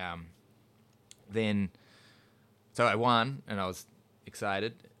 Then so I won, and I was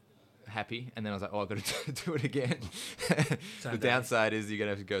excited, happy, and then I was like, oh, I've got to do it again. The downside is you're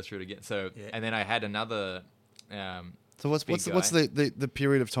gonna have to go through it again. So and then I had another. So what's the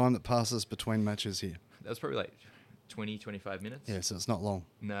period of time that passes between matches here? That was probably like 20-25 minutes. Yeah, so it's not long.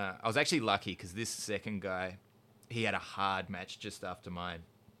 Nah, I was actually lucky because this second guy, he had a hard match just after mine,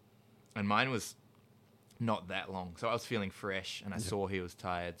 and mine was not that long. So I was feeling fresh, and I saw he was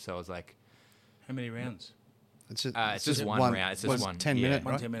tired. So I was like, how many rounds? It's just one round. It's just one 10 minutes,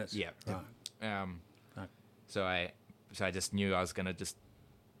 One right? 10 minutes. Yeah. Right. So I just knew I was gonna just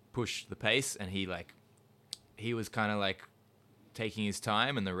push the pace, and he was kind of like taking his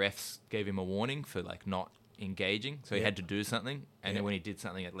time, and the refs gave him a warning for like not engaging, so he had to do something, and then when he did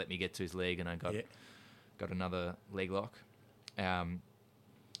something, it let me get to his leg, and I got another leg lock.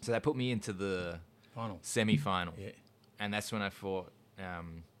 So that put me into the semi-final, and that's when I fought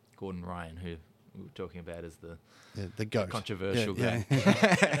Gordon Ryan, who we were talking about as the GOAT, controversial guy.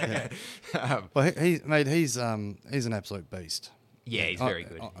 Well, he's an absolute beast. Yeah, he's very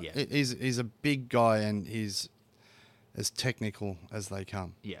good. Yeah, he's a big guy, and he's as technical as they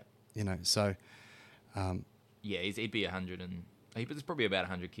come. Yeah, so. He'd be 100, and he was probably about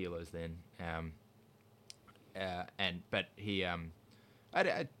 100 kilos then. But he,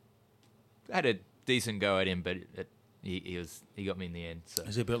 I had a decent go at him, but he got me in the end. So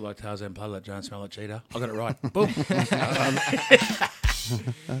is he built like Tarzan, play like Don't Smell Like Cheetah? I got it right. Boom.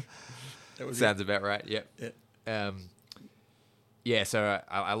 That sounds about right. Yep. Yeah. So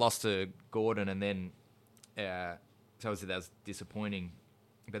I lost to Gordon, and then so obviously that was disappointing.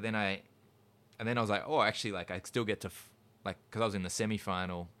 But then I was like, oh, actually, like I still get to because I was in the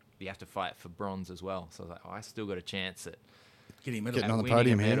semi-final, you have to fight for bronze as well. So I was like, oh, I still got a chance at getting on the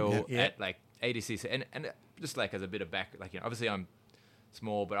podium medal at like ADCC, and just like as a bit of back, like obviously I'm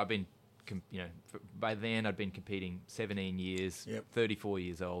small, but I've been, by then I'd been competing 17 years, 34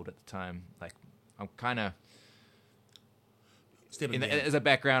 years old at the time. Like I'm kind of. As a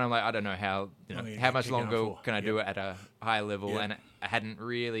background, I'm like, I don't know how how much longer can I do it at a high level, and I hadn't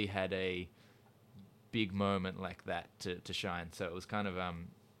really had a big moment like that to shine. So it was kind of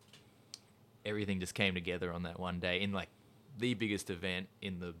everything just came together on that one day in like the biggest event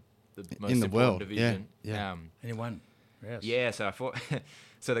in the most important world division. And you won. Yes. Yeah. So I fought.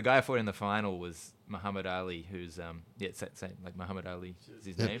 So the guy I fought in the final was Muhammad Ali, who's same like Muhammad Ali is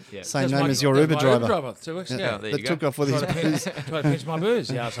his name. Yeah. Same name as your Uber driver. 2 weeks ago. That took off with his booze. Try to pinch my booze,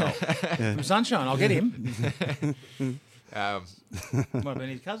 the asshole. From Sunshine, I'll get him. Might have been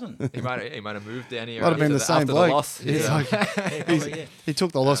his cousin. He might have moved down here. Might have been the same bloke. The loss. He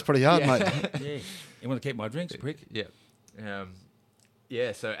took the loss pretty hard, mate. Yeah. You want to keep my drinks, prick? Yeah.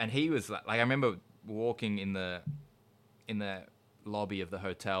 So and he was like I remember walking in the lobby of the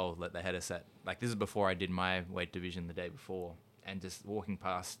hotel that they had us at. Like this is before I did my weight division the day before, and just walking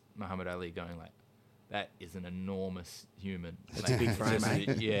past Muhammad Ali, going like, "That is an enormous human." It's a big frame,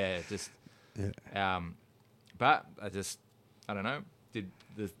 eh? But I don't know, did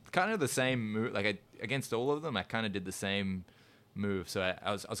the kind of the same move, like against all of them. I kind of did the same move. So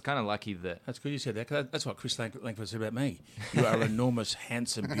I was kind of lucky that. That's good you said that, 'cause that's what Chris Langford said about me. You are an enormous,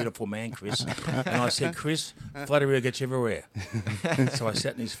 handsome, beautiful man, Chris. And I said, Chris, flattery will get you everywhere. So I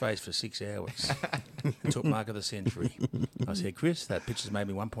sat in his face for 6 hours and took Mark of the Century. I said, Chris, that picture's made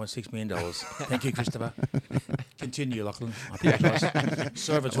me $1.6 million. Thank you, Christopher. Continue, Lachlan. I apologise.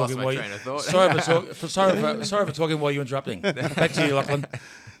 Sorry for talking while you... Sorry for talking while you're interrupting. Back to you, Lachlan.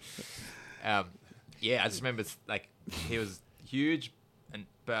 Yeah, I just remember like he was huge,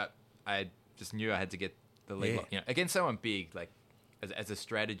 but I just knew I had to get the leg lock. Against someone big, like as a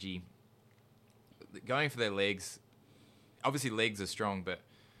strategy, going for their legs. Obviously, legs are strong, but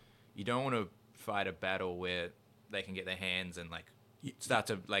you don't want to fight a battle where they can get their hands and like start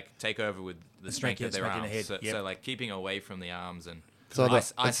to like take over with the strength of their arms. So like keeping away from the arms and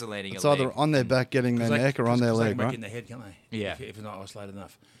isolating. It's either on their back getting their neck or on their leg, right? In their head, can't they? Yeah. If they're not isolated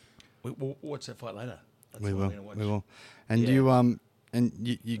enough. We'll watch that fight later. We will. And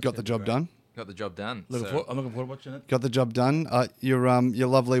you got the job done. Got the job done. I'm looking forward to watching it. Got the job done. Your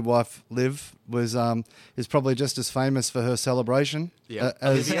lovely wife Liv is probably just as famous for her celebration. Yeah,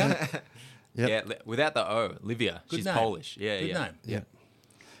 as Olivia? Yeah, without the O, Livia. She's name. Polish. Yeah, Good name. Yeah.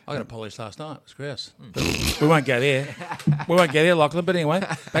 I got a Polish last night. It's gross. We won't go there. We won't go there, Lachlan. But anyway,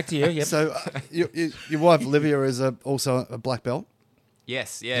 back to you. Yep. So your wife Livia is also a black belt.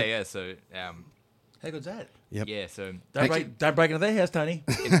 Yes. Yeah. So How good's that? Yep. yeah. So Don't break into their house, Tony.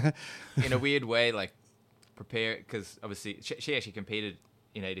 in a weird way, like prepare because obviously she actually competed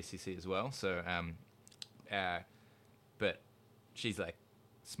in ADCC as well. So but she's like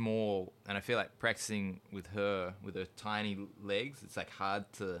small, and I feel like practicing with her tiny legs, it's like hard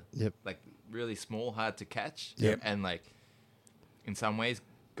to like really small, hard to catch. And like in some ways,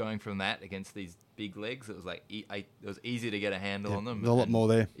 going from that against these big legs, it was like it was easy to get a handle on them. There's a lot more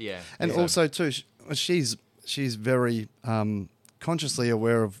there. Yeah, and also too, she's very consciously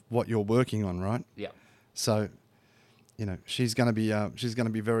aware of what you're working on, right? Yeah. So, she's going to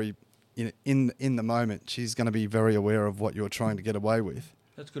be very, in the moment, she's going to be very aware of what you're trying to get away with.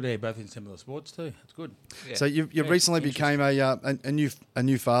 That's good to hear, both in similar sports too. That's good. Yeah. So you recently became a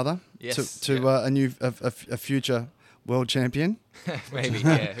new father. Yes. To a future world champion. Maybe.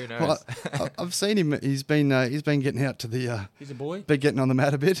 Yeah. Who knows? Well, I've seen him. He's been getting out to the. He's a boy. Been getting on the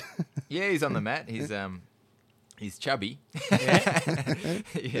mat a bit. Yeah, he's on the mat. He's chubby. Yeah.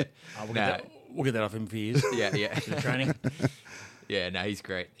 Yeah. We'll get that off him for years. Yeah. Training. Yeah. No, he's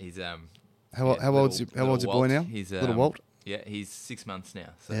great. He's How old's your boy now? He's little Walt. Yeah, he's 6 months now.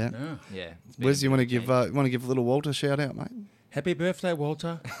 So, Yeah. Yeah. Wes, you want to give little Walt a shout out, mate? Happy birthday,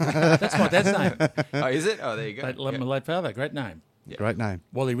 Walter. That's my dad's name. Oh, is it? Oh, there you go. My late father. Great name. Yeah. Great name.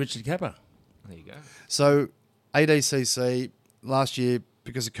 Wally Richard Kappa. There you go. So, ADCC last year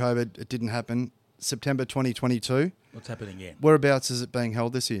because of COVID, it didn't happen. September 2022. What's happening again? Whereabouts is it being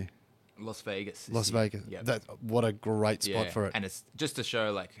held this year? Las Vegas. Las Vegas. Yep. What a great spot for it. And it's just to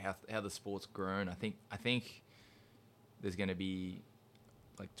show like how the sport's grown. I think there's going to be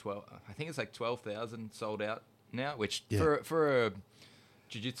like 12. I think it's like 12,000 sold out now, which for a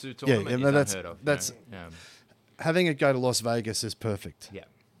jiu-jitsu tournament is unheard of. That's having it go to Las Vegas is perfect.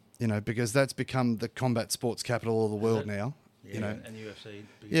 Yeah. Because that's become the combat sports capital of the world now. Yeah, and UFC.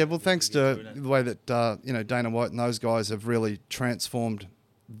 Yeah, well, thanks to the way that Dana White and those guys have really transformed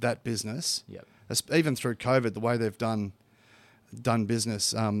that business. Yep. Even through COVID, the way they've done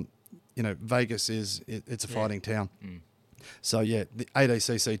business. Vegas it's a fighting town. So yeah, the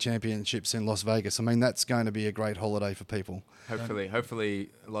ADCC Championships in Las Vegas. I mean, that's going to be a great holiday for people.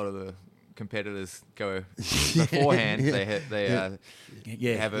 Hopefully, a lot of the competitors go beforehand. They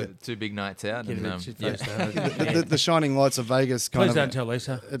have 2 big nights out. And, the shining lights of Vegas kind Please of don't tell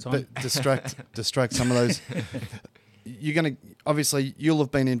Lisa. distract some of those. You're going to obviously you'll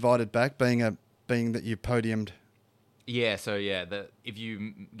have been invited back, being that you podiumed. Yeah. So if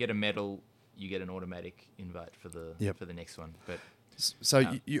you get a medal, you get an automatic invite for the next one. But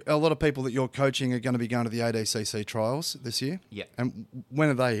so a lot of people that you're coaching are going to be going to the ADCC trials this year. Yeah. And when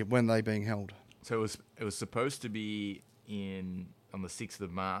are they being held? So it was supposed to be on the 6th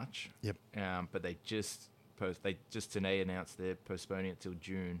of March. Yep. But they just today announced they're postponing it till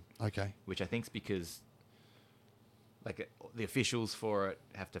June. Okay. Which I think is because like the officials for it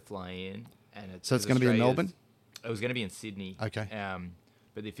have to fly in, and it's going to be in Melbourne. It was going to be in Sydney. Okay.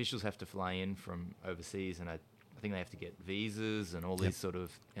 But the officials have to fly in from overseas, and I think they have to get visas and all these sort of,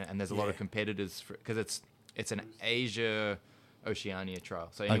 and there's a lot of competitors because it's an Asia Oceania trial.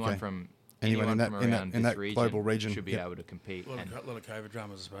 So anyone from around this global region should be able to compete. A lot of COVID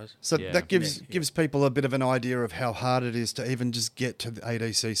dramas, I suppose. So that gives people a bit of an idea of how hard it is to even just get to the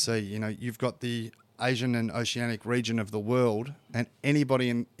ADCC. You've got the Asian and Oceanic region of the world, and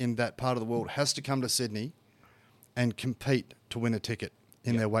anybody in that part of the world has to come to Sydney and compete to win a ticket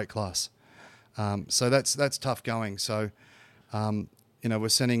in their weight class. So that's tough going. So, we're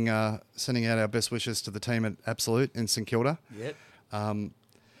sending out our best wishes to the team at Absolute in St Kilda. Yep.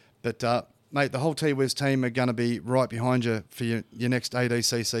 But mate, the whole T-Wiz team are going to be right behind you for your next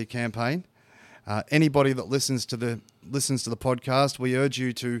ADCC campaign. Anybody that listens to the podcast, we urge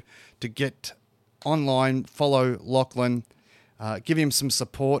you to get online, follow Lachlan, give him some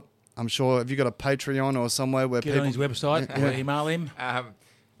support. I'm sure, have you got a Patreon or somewhere where Get people... on his website, or email him. Not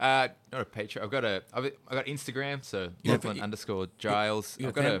a Patreon. I've got Instagram, so Lachlan _Giles.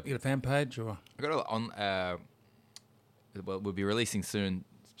 You got a fan page, or I've got it on. Well, we'll be releasing soon,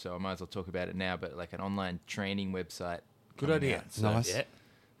 so I might as well talk about it now. But like an online training website. Good idea. Out, so, nice.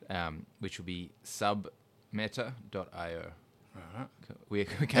 Which will be submeta.io. Right. We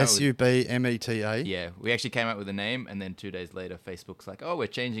came SUBMETA. Yeah, we actually came up with a name, and then 2 days later, Facebook's like, "Oh, we're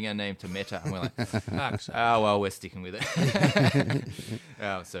changing our name to Meta," and we're like, "Oh well, we're sticking with it."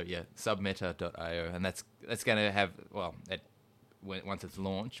 So yeah, submeta.io, and that's going to have once it's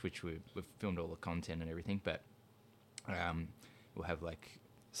launched, which we've filmed all the content and everything, but we'll have like.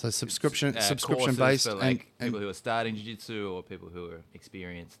 So subscription courses based, for like people who are starting jiu-jitsu or people who are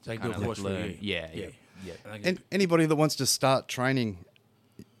experienced. They kind do a of course learn. for you. Yeah. And anybody that wants to start training,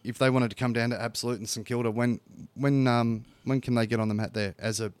 if they wanted to come down to Absolute in St Kilda, when can they get on the mat there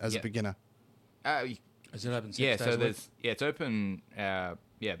as a beginner? Is it open 6 days so a week? it's open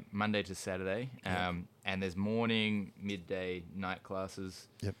Monday to Saturday, and there's morning, midday, night classes.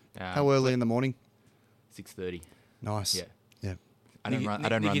 Yep. How early in the morning? 6:30. Nice. Yeah. Yeah. I don't run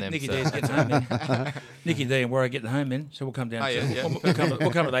them. Nicky so. D's getting home then. Nicky D and Warren getting home then, so we'll come down.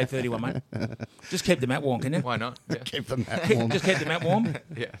 We'll come at 8:31, mate. Just keep the mat warm, can you? Why not? Yeah. Keep the mat warm. Just keep the mat warm.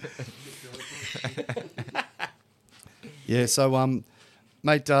 Yeah. Yeah. So,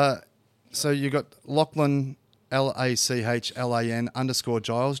 mate. So you got Lachlan LACHLAN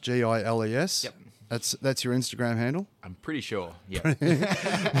 _Giles GILES. Yep. That's your Instagram handle. I'm pretty sure. Yeah.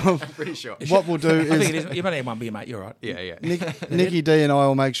 I'm pretty sure. What we'll do I think it is is. You've only had one beer, mate. You're right. Yeah. Nicky D and I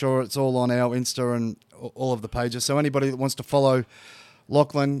will make sure it's all on our Insta and all of the pages. So anybody that wants to follow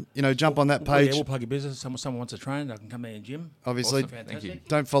Lachlan, jump on that page. Yeah, we'll plug your business. Someone wants to train, I can come in the gym. Obviously, Awesome, thank you.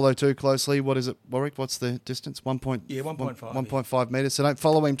 don't follow too closely. What is it, Warwick? What's the distance? 1.5 1.5 metres. So don't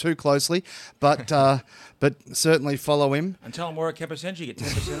follow him too closely, but certainly follow him. And tell him Warwick Capacenci, you get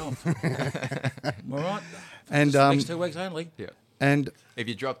 10% off. All right. And next 2 weeks only. Yeah. And If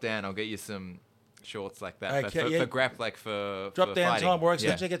you drop down, I'll get you some shorts like that. Okay, but yeah. for grap, like for Drop for down fighting. time Warwick.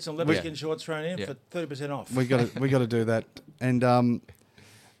 Yeah. Get some leather skin shorts thrown in for 30% off. we got to do that. And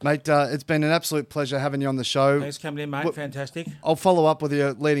mate, it's been an absolute pleasure having you on the show. Thanks for coming in, mate. Fantastic. I'll follow up with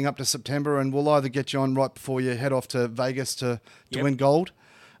you leading up to September, and we'll either get you on right before you head off to Vegas to win gold,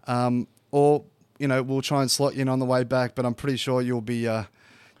 or we'll try and slot you in on the way back. But I'm pretty sure you'll be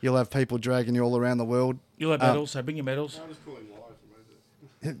you'll have people dragging you all around the world. You'll have medals, so bring your medals. I'm just calling live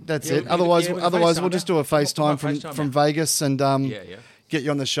for me. That's Yeah, it. Otherwise, we can we'll FaceTime just you. do a FaceTime FaceTime from you. Vegas and get you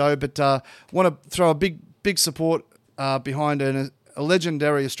on the show. But want to throw a big support behind a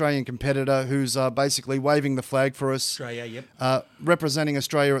legendary Australian competitor who's basically waving the flag for us. Australia, yep. Representing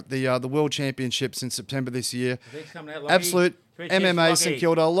Australia at the World Championships in September this year. Thanks for coming out, Lockie. Absolute Cheers, MMA Lockie. St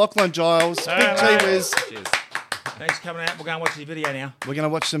Kilda, Lachlan Giles, Big T-Wiz. Cheers. Thanks for coming out. We'll go and watch the video now. We're going to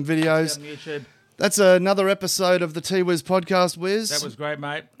watch some videos. On YouTube. That's another episode of the T-Wiz podcast, Wiz. That was great,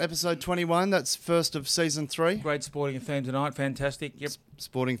 mate. Episode 21. That's first of season 3. Great sporting theme tonight. Fantastic. Yep.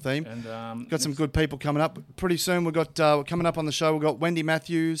 Sporting theme. And Got some good people coming up. Pretty soon we've got coming up on the show, we've got Wendy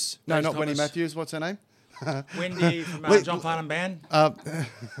Matthews. No, Dave not Wendy Thomas. Matthews. What's her name? Wendy from John Farnham Band.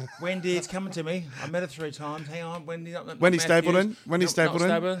 Wendy, it's coming to me. I met her 3 times. Hang on, Wendy. Not Wendy Matthews. Stapleton. Wendy Not Stapleton.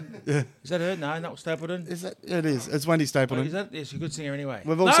 Stapleton. Yeah. Is that her? No, not Stapleton. Is that? It is. It's Wendy Oh, Stapleton. is that? Yeah, she's a good singer anyway.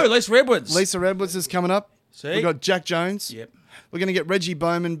 We've also- Lisa Edwards. Lisa Edwards is coming up. See? We've got Jack Jones. Yep. We're going to get Reggie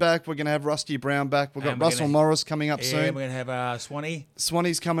Bowman back. We're going to have Rusty Brown back. We've got And we're Russell gonna- Morris coming up Yeah, soon. we're going to have Swanee.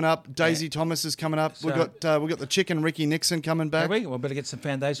 Swanee's coming up. Daisy Thomas is coming up. We've got the chicken Ricky Nixon coming back. Have we? Well, better get some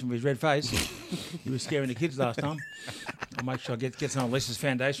foundation for his red face. He was scaring the kids last time. I'll make sure I get some of Lisa's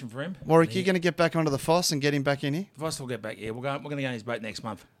foundation for him. Warwick, you're going to get back onto the Foss and get him back in here? Voss will get back. Yeah, we're going to go on his boat next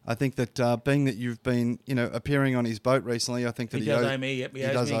month. I think that being that you've been, appearing on his boat recently, I think that He does owe me. Yep, he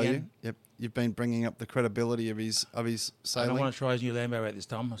owes does me owe again. you. Yep, you've been bringing up the credibility of his I don't sailing. want to try his new Lambo out this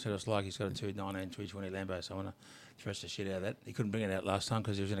time. I said it's like he's got a 219, 220 Lambo, so I want to thrash the shit out of that. He couldn't bring it out last time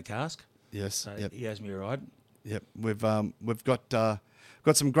because he was in a cask. Yes. So Yep. he owes me a ride. Yep. We've got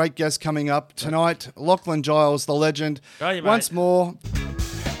some great guests coming up tonight. Lachlan Giles, the legend. Oh, you Once mate. more,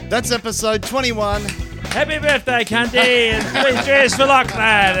 That's episode 21. Happy birthday, Cundy, and please cheers for Lachlan,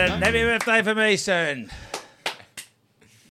 and happy birthday for me soon.